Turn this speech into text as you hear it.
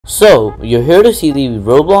So, you're here to see the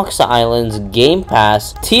Roblox Islands Game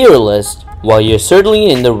Pass tier list. Well, you're certainly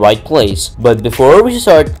in the right place. But before we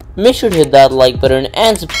start, make sure to hit that like button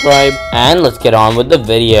and subscribe, and let's get on with the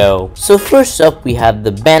video. So first up, we have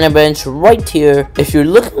the banner bench right here. If you're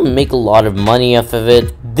looking to make a lot of money off of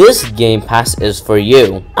it, this Game Pass is for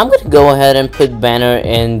you. I'm going to go ahead and put banner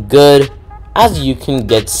in good, as you can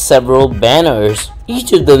get several banners.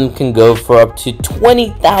 Each of them can go for up to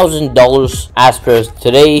 $20,000 as per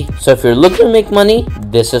today. So if you're looking to make money,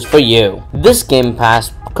 this is for you. This Game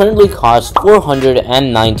Pass currently costs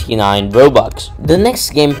 499 Robux. The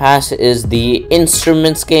next Game Pass is the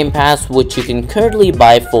Instruments Game Pass, which you can currently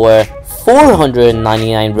buy for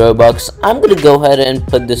 499 Robux. I'm gonna go ahead and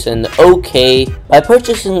put this in OK. By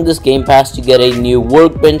purchasing this Game Pass, you get a new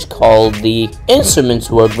workbench called the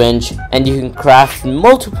Instruments Workbench, and you can craft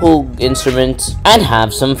multiple instruments and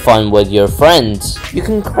have some fun with your friends. You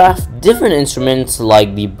can craft different instruments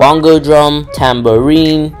like the bongo drum,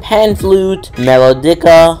 tambourine, pan flute,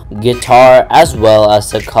 melodica, guitar, as well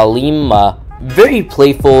as the kalimba. Very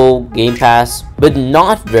playful Game Pass, but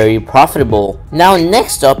not very profitable. Now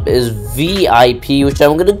next up is VIP, which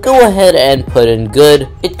I'm gonna go ahead and put in good.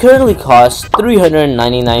 It currently costs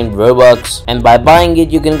 399 Robux, and by buying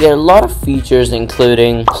it, you're gonna get a lot of features,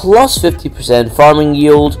 including plus 50% farming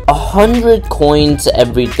yield, 100 coins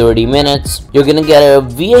every 30 minutes. You're gonna get a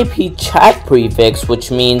VIP chat prefix,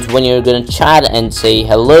 which means when you're gonna chat and say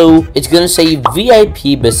hello, it's gonna say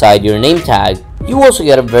VIP beside your name tag. You also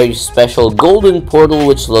get a very special golden portal,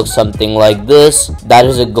 which looks something like this. That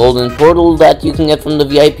is a golden portal that you can get from the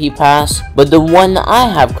VIP pass, but the one I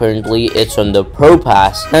have currently, it's on the Pro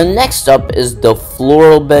Pass. Now next up is the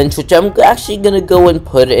floral bench, which I'm actually gonna go and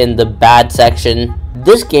put in the bad section.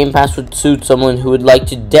 This Game Pass would suit someone who would like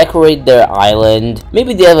to decorate their island.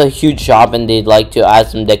 Maybe they have a huge shop and they'd like to add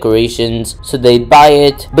some decorations, so they'd buy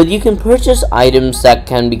it. But you can purchase items that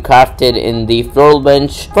can be crafted in the floral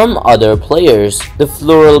bench from other players. The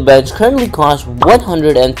floral bench currently costs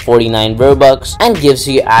 149 Robux and gives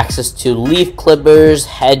you access to leaf clippers,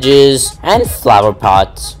 hedges, and flower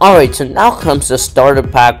pots. Alright, so now comes the starter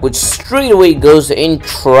pack, which straight away goes in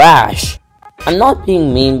trash. I'm not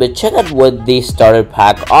being mean, but check out what the starter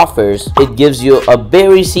pack offers. It gives you a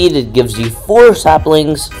berry seed, it gives you 4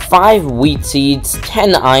 saplings, 5 wheat seeds,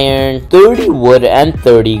 10 iron, 30 wood, and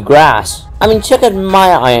 30 grass. I mean, check out my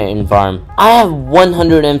iron farm. I have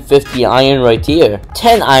 150 iron right here.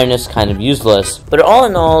 10 iron is kind of useless. But all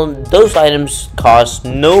in all, those items cost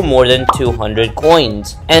no more than 200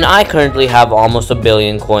 coins. And I currently have almost a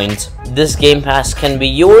billion coins. This Game Pass can be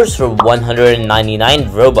yours for 199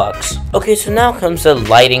 Robux. Okay, so now comes the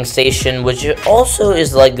lighting station, which also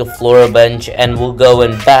is like the floral bench and will go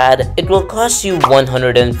in bad. It will cost you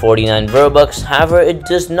 149 Robux, however, it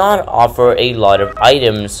does not offer a lot of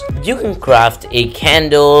items. You can craft a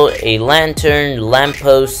candle, a lantern,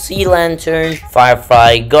 lamppost, sea lantern,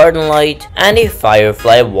 firefly, garden light, and a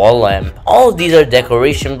firefly wall lamp. All of these are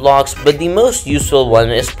decoration blocks, but the most useful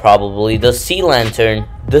one is probably the sea lantern.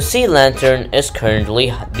 The sea lantern is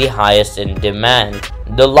currently the highest in demand.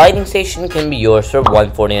 The lighting station can be yours for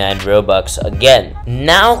 149 Robux again.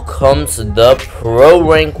 Now comes the Pro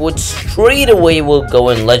rank, which straight away will go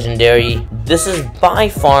in legendary. This is by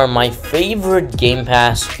far my favorite Game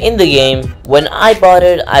Pass in the game. When I bought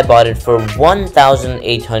it for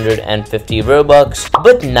 1,850 Robux,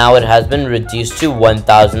 but now it has been reduced to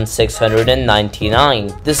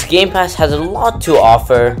 1,699. This Game Pass has a lot to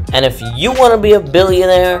offer, and if you want to be a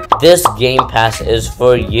billionaire, this Game Pass is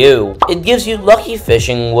for you. It gives you lucky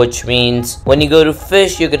fishing, which means when you go to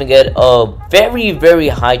fish, you're gonna get a very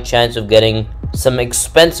high chance of getting some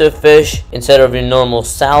expensive fish. Instead of your normal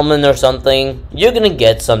salmon or something, you're gonna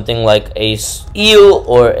get something like a eel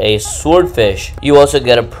or a swordfish. You also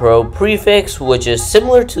get a pro prefix, which is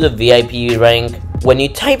similar to the VIP rank. When you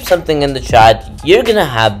type something in the chat, you're gonna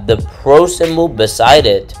have the pro symbol beside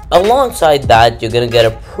it. Alongside that, you're gonna get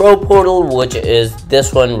a pro portal, which is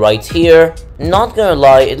this one right here. Not gonna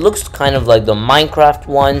lie, it looks kind of like the Minecraft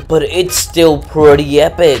one, but it's still pretty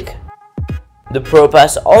epic. The Pro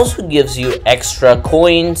Pass also gives you extra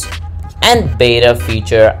coins and beta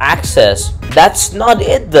feature access. That's not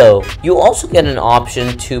it though. You also get an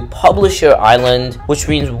option to publish your island, which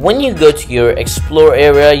means when you go to your explore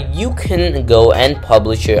area, you can go and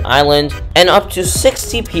publish your island, and up to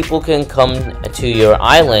 60 people can come to your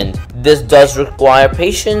island. This does require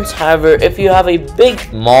patience, however, if you have a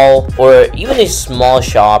big mall or even a small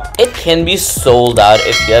shop, it can be sold out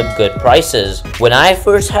if you have good prices. When I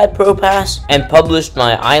first had Pro Pass and published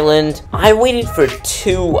my island, I waited for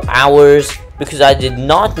 2 hours because I did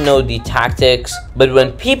not know the tactics, but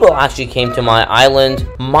when people actually came to my island,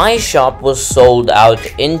 my shop was sold out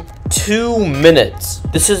in 2 minutes.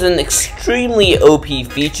 This is an extremely OP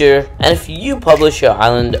feature, and if you publish your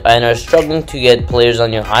island and are struggling to get players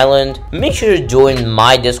on your island, make sure to join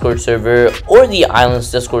my Discord server or the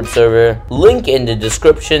island's Discord server, link in the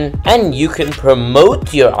description, and you can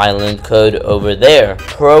promote your island code over there.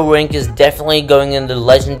 Pro rank is definitely going in the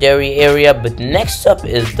legendary area, but next up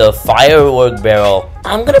is the firework barrel.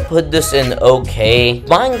 I'm gonna put this in okay.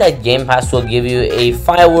 Buying that Game Pass will give you a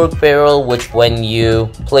firework barrel, which when you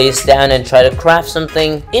place down and try to craft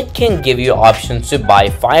something, it can give you options to buy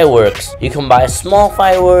fireworks. You can buy a small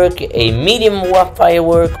firework, a medium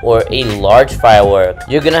firework, or a large firework.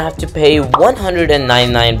 You're gonna have to pay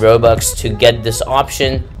 199 Robux to get this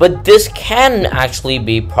option, but this can actually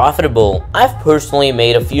be profitable. I've personally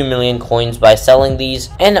made a few million coins by selling these,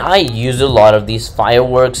 and I use a lot of these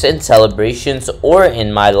fireworks in celebrations or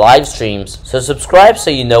in my live streams, so subscribe so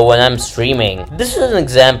you know when I'm streaming. This is an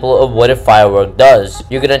example of what a firework does.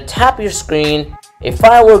 You're gonna tap your screen, a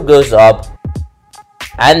firework goes up,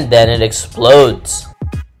 and then it explodes.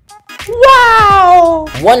 Wow!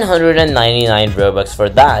 199 Robux for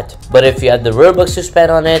that, but if you have the Robux to spend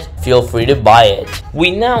on it, feel free to buy it. We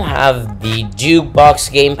now have the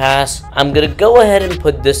Jukebox Game Pass. I'm gonna go ahead and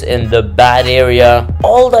put this in the bad area.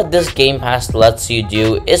 All that this Game Pass lets you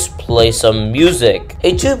do is play some music.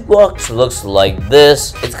 A jukebox looks like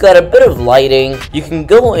this. It's got a bit of lighting. You can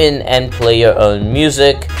go in and play your own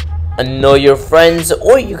music, annoy your friends,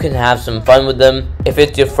 or you can have some fun with them. If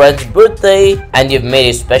it's your friend's birthday and you've made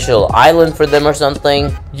a special island for them or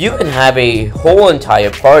something, you can have a whole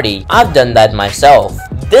entire party. I've done that myself.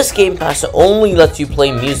 This Game Pass only lets you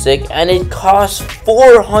play music and it costs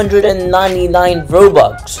 499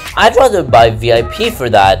 Robux. I'd rather buy VIP for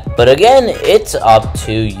that, but again, it's up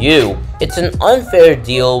to you. It's an unfair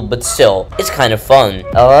deal, but still, it's kind of fun.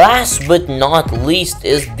 Last but not least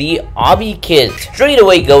is the obby kit. Straight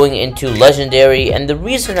away going into legendary, and the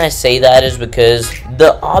reason I say that is because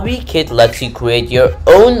the obby kit lets you create your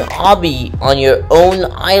own obby on your own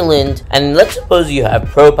island, and let's suppose you have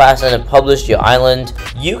Pro Pass and have published your island,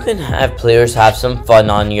 you can have players have some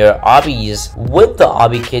fun on your obbies. With the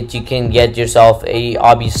obby kit, you can get yourself a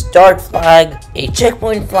obby start flag, a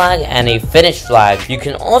checkpoint flag, and a finish flag. You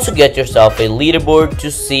can also get yourself a leaderboard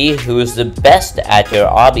to see who is the best at your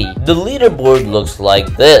obby. The leaderboard looks like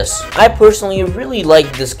this. I personally really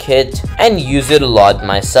like this kit and use it a lot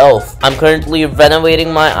myself. I'm currently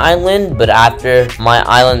renovating my island, but after my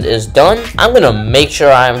island is done, I'm gonna make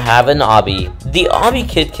sure I have an obby. The obby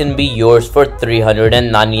kit can be yours for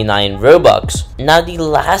 399 Robux. Now the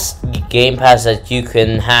last Game Pass that you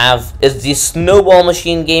can have is the Snowball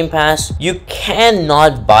Machine Game Pass. You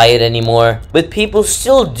cannot buy it anymore, but people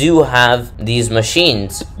still do have these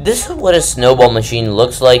machines. This is what a snowball machine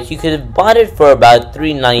looks like. You could have bought it for about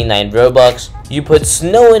 399 Robux. You put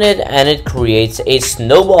snow in it and it creates a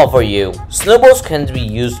snowball for you. Snowballs can be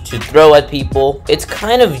used to throw at people. It's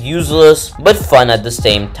kind of useless but fun at the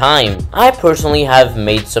same time. I personally have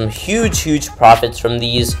made some huge profits from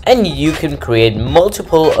these, and you can create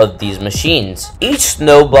multiple of these machines. Each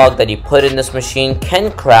snowball that you put in this machine can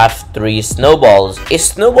craft 3 snowballs. A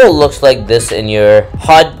snowball looks like this in your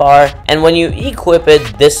hotbar, and when you equip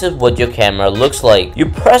it, this is what your camera looks like. You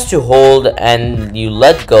press to hold and you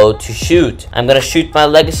let go to shoot. I'm gonna shoot my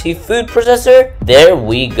legacy food processor. There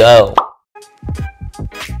we go.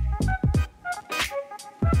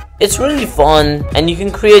 It's really fun, and you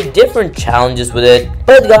can create different challenges with it.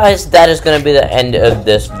 But guys, that is gonna be the end of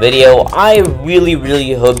this video. I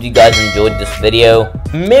really hope you guys enjoyed this video.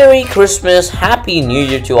 Merry Christmas, Happy New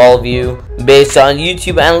Year to all of you. Based on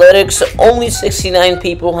YouTube analytics, only 69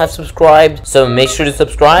 people have subscribed, so make sure to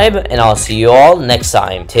subscribe, and I'll see you all next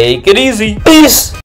time. Take it easy. Peace!